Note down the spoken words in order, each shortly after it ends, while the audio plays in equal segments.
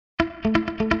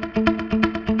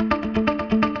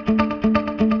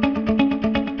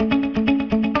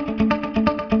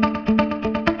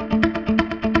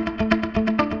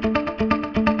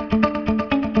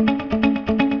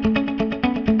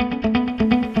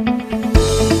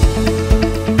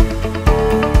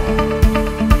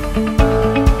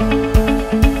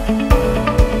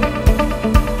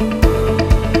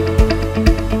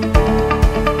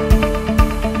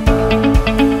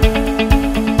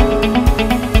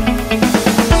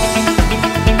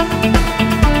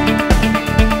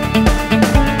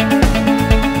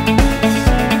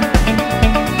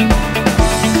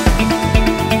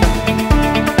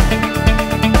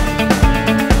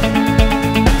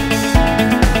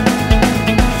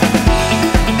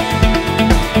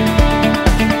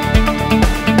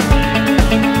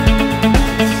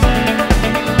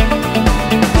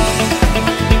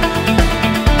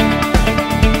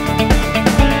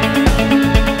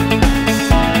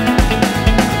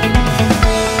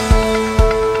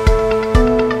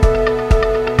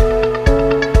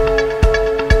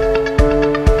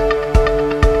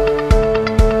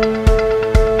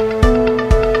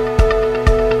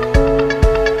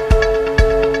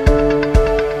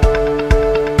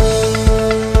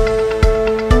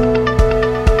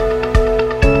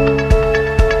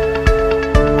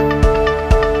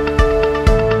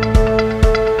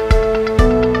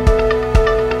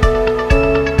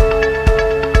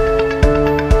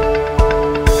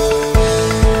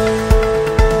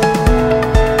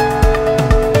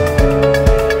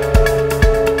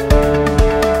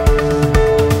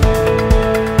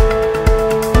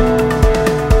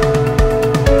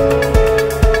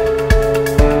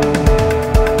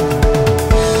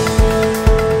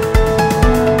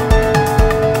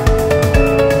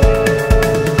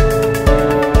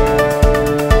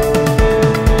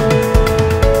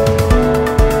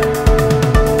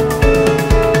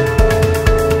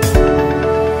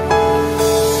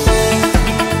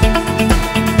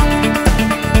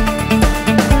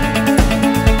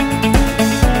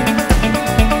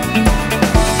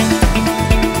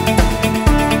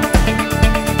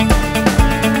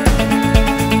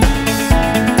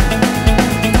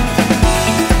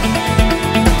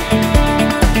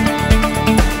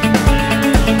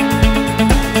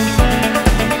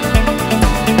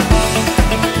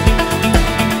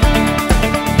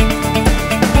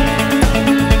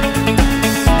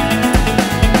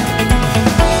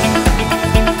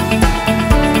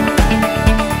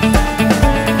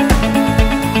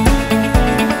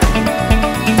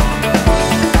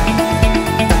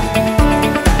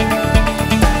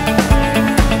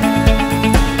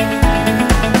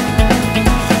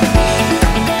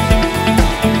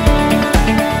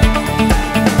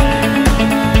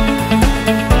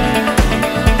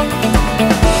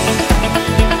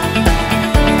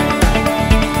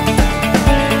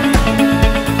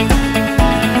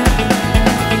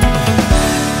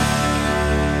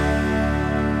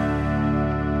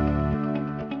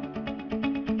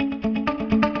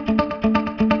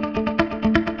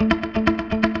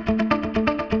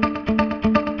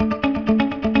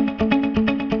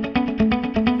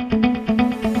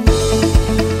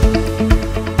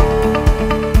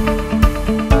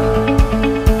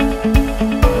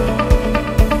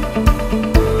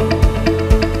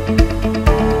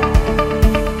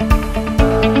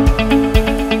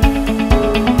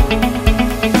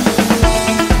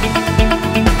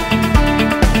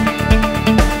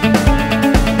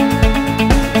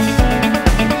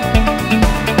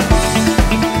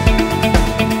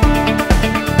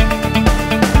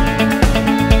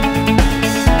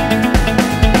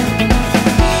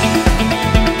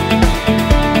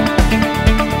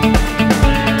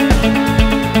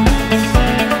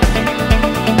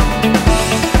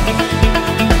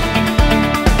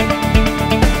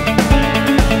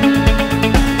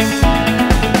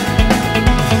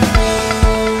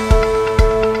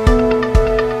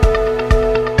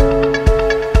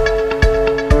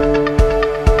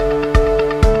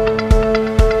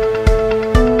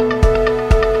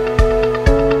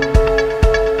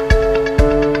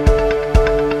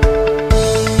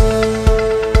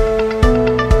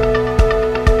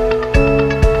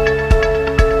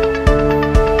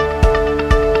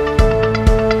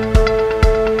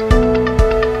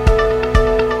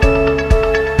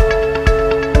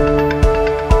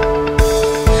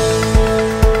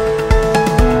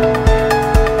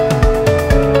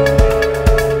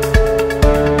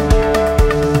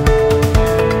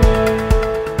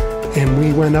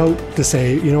went out to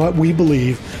say, you know what, we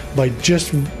believe by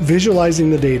just visualizing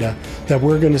the data that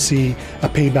we're going to see a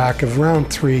payback of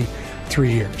around three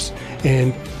years.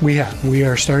 And we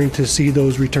are starting to see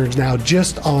those returns now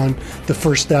just on the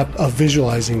first step of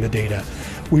visualizing the data.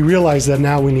 We realize that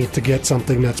now we need to get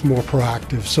something that's more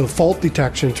proactive. So fault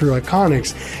detection through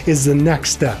Iconics is the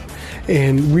next step,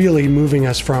 and really moving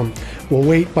us from, we'll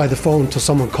wait by the phone till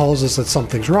someone calls us that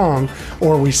something's wrong,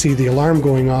 or we see the alarm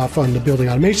going off on the building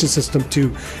automation system,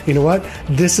 to, you know what,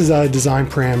 this is out of design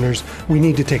parameters, we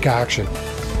need to take action.